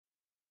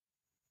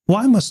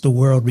Why must the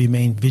world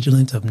remain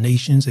vigilant of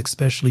nations,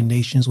 especially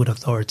nations with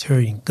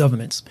authoritarian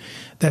governments,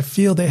 that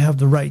feel they have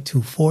the right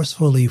to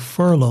forcefully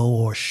furlough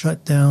or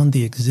shut down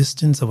the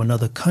existence of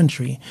another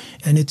country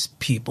and its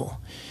people,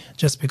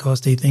 just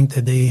because they think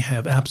that they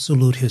have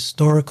absolute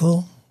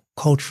historical,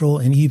 cultural,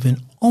 and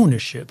even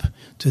ownership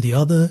to the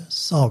other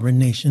sovereign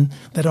nation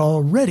that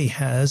already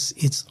has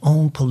its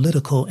own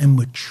political and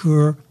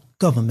mature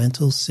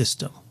governmental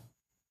system?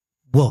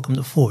 Welcome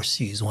to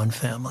 4C's One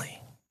Family.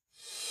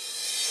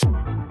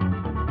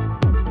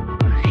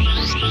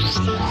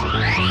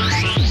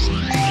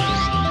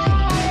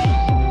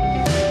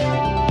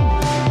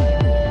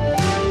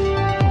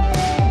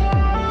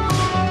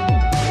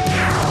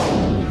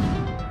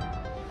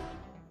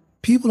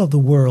 People of the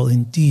world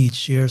indeed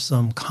share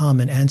some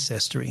common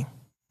ancestry.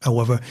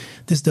 However,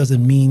 this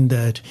doesn't mean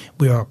that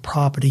we are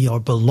property or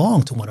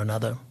belong to one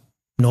another,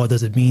 nor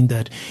does it mean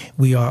that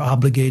we are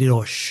obligated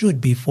or should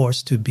be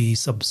forced to be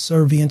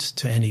subservient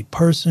to any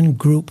person,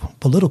 group,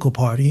 political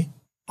party,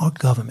 or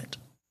government.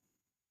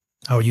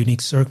 Our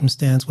unique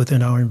circumstance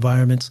within our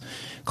environments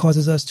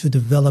causes us to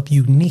develop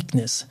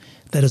uniqueness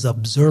that is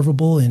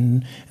observable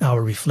in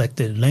our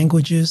reflected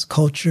languages,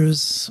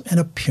 cultures, and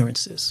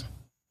appearances.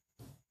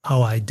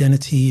 Our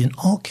identity in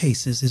all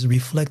cases is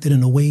reflected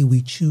in the way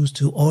we choose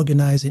to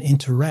organize and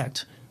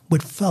interact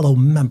with fellow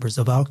members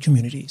of our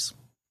communities.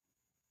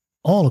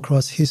 All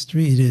across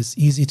history, it is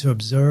easy to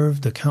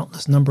observe the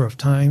countless number of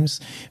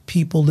times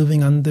people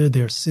living under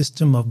their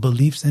system of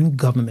beliefs and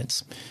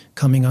governments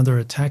coming under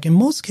attack, in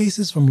most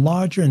cases from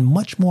larger and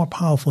much more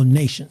powerful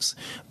nations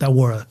that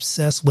were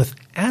obsessed with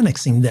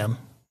annexing them,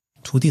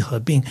 土地合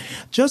并,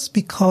 just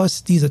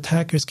because these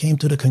attackers came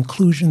to the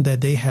conclusion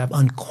that they have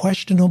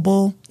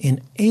unquestionable,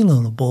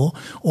 inalienable,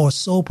 or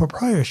sole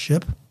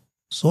proprietorship,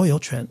 所有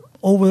权,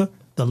 over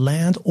the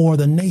land or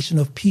the nation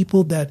of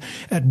people that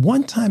at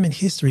one time in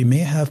history may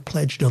have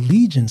pledged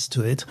allegiance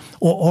to it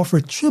or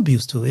offered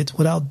tributes to it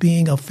without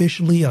being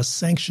officially a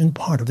sanctioned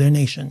part of their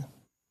nation.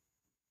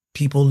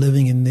 People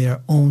living in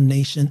their own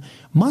nation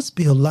must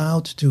be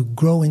allowed to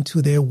grow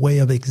into their way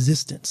of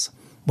existence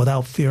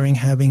without fearing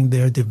having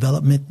their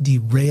development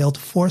derailed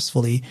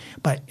forcefully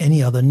by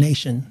any other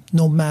nation,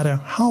 no matter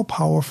how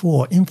powerful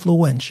or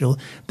influential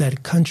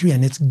that country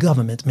and its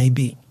government may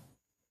be.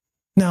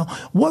 Now,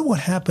 what would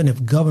happen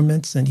if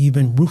governments and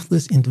even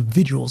ruthless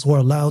individuals were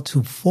allowed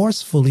to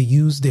forcefully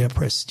use their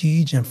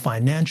prestige and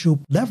financial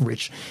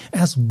leverage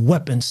as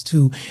weapons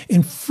to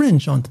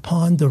infringe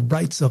upon the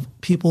rights of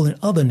people in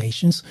other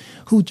nations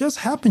who just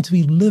happen to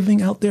be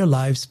living out their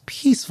lives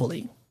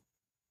peacefully?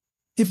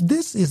 If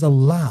this is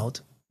allowed,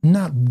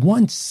 not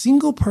one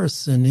single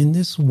person in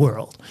this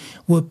world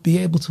would be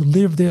able to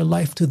live their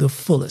life to the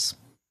fullest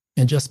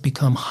and just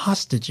become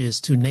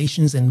hostages to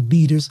nations and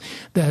leaders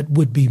that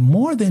would be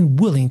more than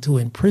willing to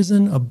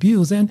imprison,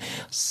 abuse, and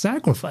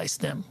sacrifice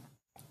them.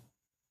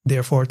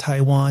 Therefore,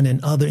 Taiwan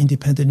and other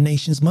independent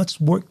nations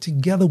must work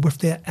together with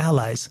their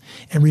allies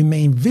and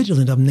remain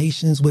vigilant of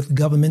nations with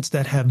governments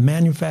that have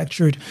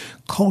manufactured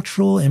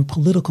cultural and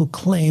political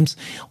claims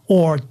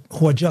or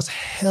who are just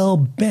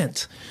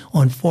hell-bent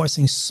on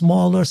forcing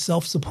smaller,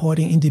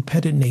 self-supporting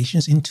independent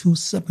nations into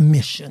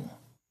submission.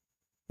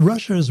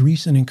 Russia's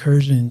recent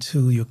incursion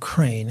into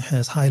Ukraine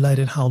has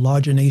highlighted how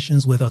larger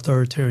nations with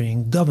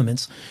authoritarian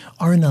governments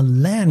are in a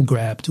land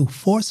grab to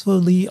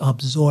forcefully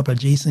absorb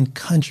adjacent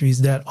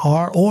countries that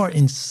are, or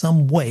in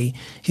some way,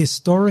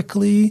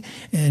 historically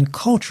and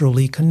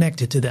culturally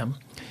connected to them,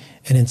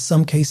 and in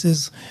some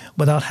cases,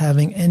 without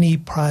having any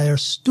prior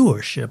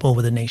stewardship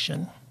over the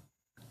nation.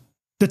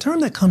 The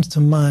term that comes to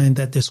mind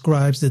that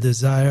describes the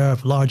desire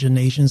of larger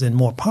nations and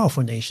more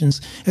powerful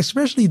nations,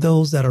 especially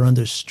those that are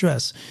under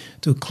stress,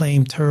 to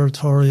claim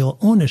territorial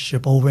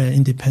ownership over an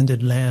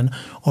independent land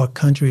or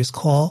country is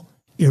called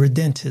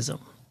Irredentism.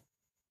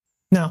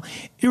 Now,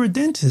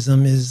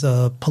 Irredentism is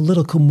a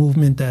political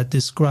movement that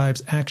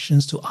describes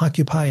actions to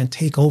occupy and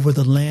take over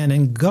the land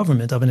and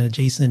government of an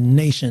adjacent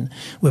nation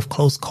with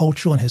close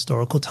cultural and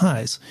historical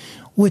ties,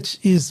 which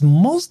is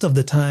most of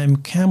the time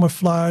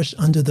camouflaged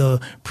under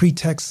the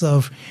pretext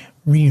of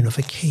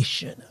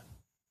reunification.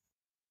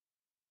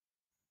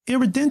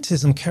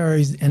 Irredentism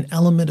carries an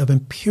element of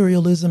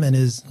imperialism and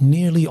is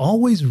nearly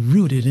always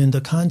rooted in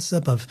the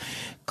concept of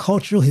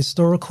cultural,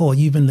 historical, or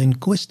even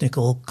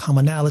linguistical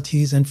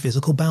commonalities and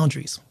physical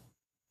boundaries.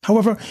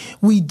 However,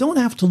 we don't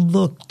have to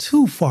look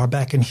too far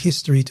back in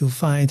history to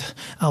find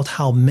out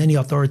how many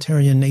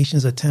authoritarian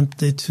nations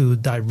attempted to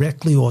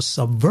directly or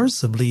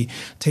subversively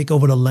take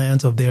over the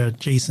lands of their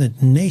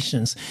adjacent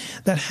nations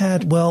that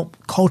had, well,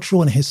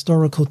 cultural and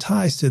historical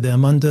ties to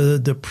them under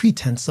the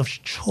pretense of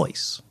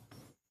choice.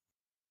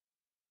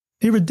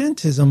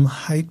 Irredentism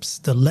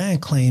hypes the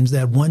land claims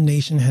that one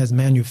nation has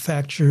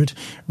manufactured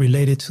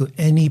related to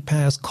any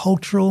past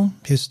cultural,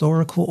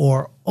 historical,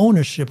 or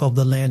ownership of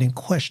the land in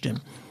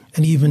question,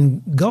 and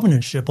even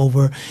governorship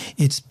over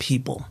its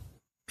people.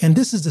 And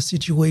this is the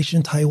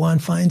situation Taiwan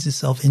finds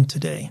itself in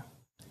today.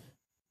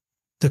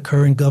 The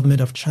current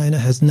government of China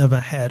has never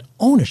had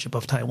ownership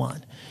of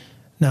Taiwan.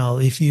 Now,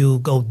 if you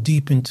go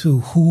deep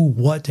into who,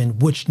 what,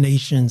 and which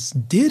nations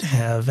did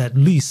have at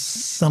least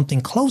something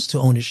close to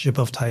ownership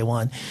of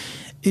Taiwan,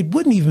 it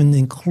wouldn't even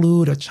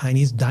include a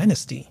Chinese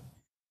dynasty.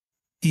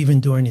 Even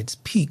during its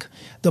peak,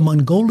 the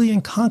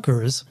Mongolian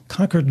conquerors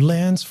conquered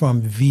lands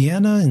from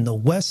Vienna in the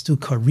west to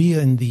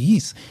Korea in the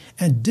east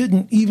and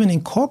didn't even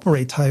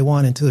incorporate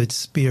Taiwan into its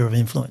sphere of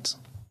influence.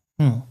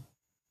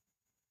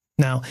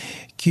 Now,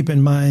 keep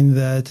in mind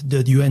that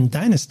the Yuan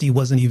dynasty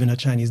wasn't even a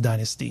Chinese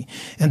dynasty,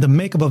 and the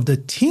makeup of the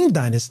Qing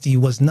dynasty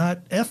was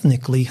not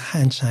ethnically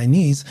Han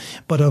Chinese,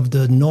 but of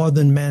the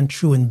northern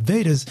Manchu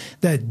invaders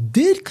that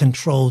did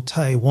control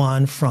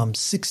Taiwan from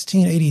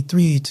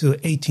 1683 to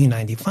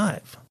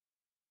 1895.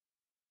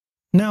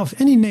 Now, if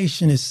any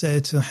nation is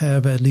said to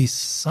have at least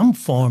some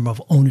form of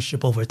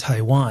ownership over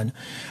Taiwan,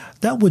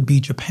 that would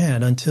be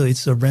Japan until it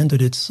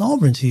surrendered its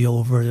sovereignty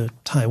over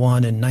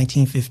Taiwan in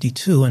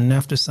 1952 and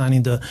after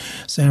signing the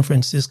San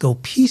Francisco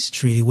Peace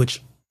Treaty,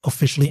 which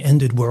officially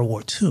ended World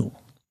War II.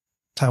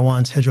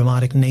 Taiwan's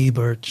hegemonic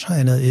neighbor,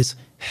 China, is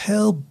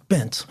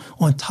hell-bent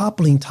on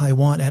toppling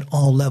Taiwan at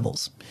all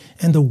levels,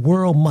 and the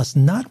world must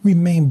not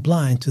remain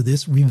blind to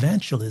this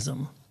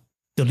revanchism.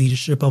 The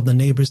leadership of the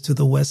neighbors to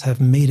the west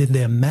have made it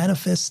their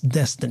manifest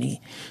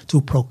destiny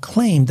to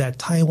proclaim that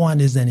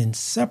Taiwan is an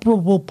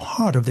inseparable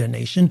part of their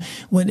nation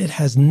when it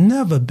has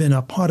never been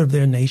a part of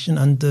their nation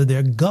under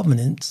their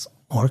governance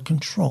or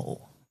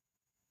control.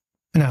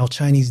 Now,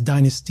 Chinese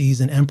dynasties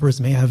and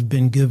emperors may have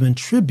been given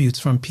tributes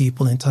from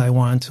people in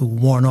Taiwan to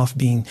warn off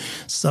being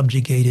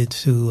subjugated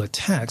to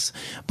attacks,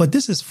 but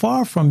this is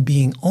far from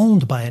being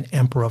owned by an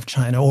emperor of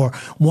China or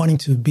wanting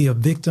to be a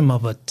victim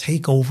of a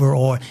takeover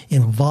or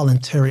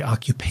involuntary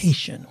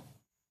occupation.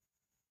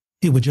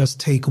 It would just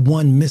take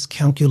one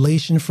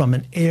miscalculation from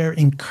an air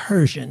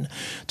incursion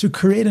to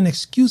create an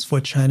excuse for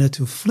China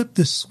to flip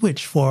the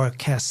switch for a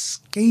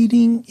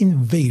cascading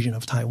invasion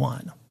of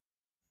Taiwan.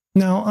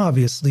 Now,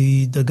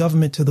 obviously, the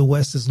government to the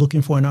West is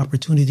looking for an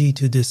opportunity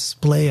to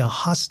display a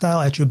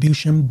hostile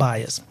attribution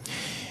bias,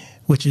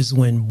 which is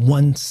when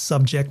one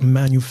subject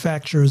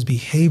manufactures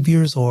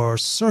behaviors or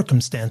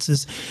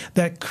circumstances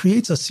that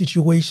creates a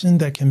situation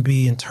that can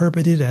be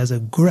interpreted as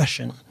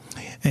aggression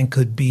and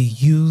could be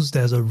used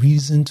as a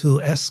reason to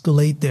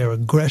escalate their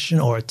aggression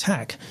or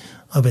attack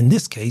of, in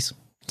this case,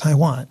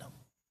 Taiwan.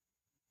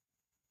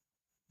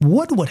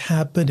 What would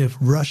happen if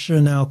Russia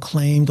now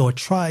claimed or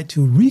tried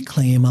to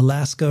reclaim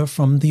Alaska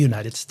from the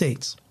United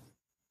States?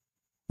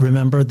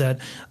 Remember that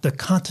the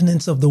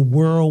continents of the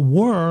world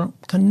were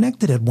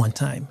connected at one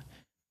time.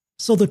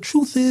 So the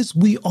truth is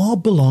we all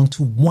belong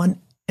to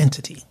one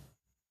entity.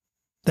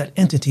 That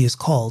entity is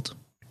called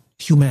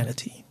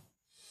humanity.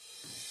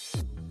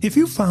 If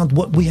you found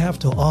what we have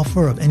to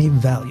offer of any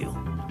value,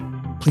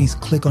 please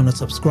click on the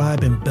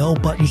subscribe and bell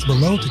buttons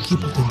below to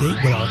keep up to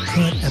date with our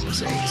current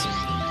episodes.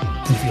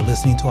 And if you're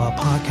listening to our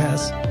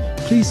podcast,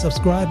 please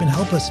subscribe and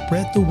help us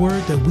spread the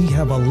word that we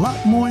have a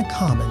lot more in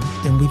common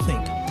than we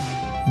think.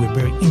 We're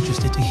very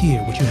interested to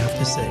hear what you have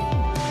to say.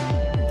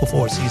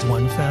 For 4C's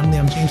One Family,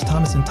 I'm James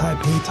Thomas in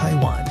Taipei,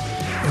 Taiwan.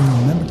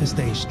 And remember to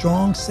stay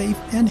strong, safe,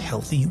 and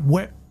healthy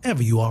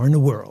wherever you are in the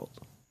world.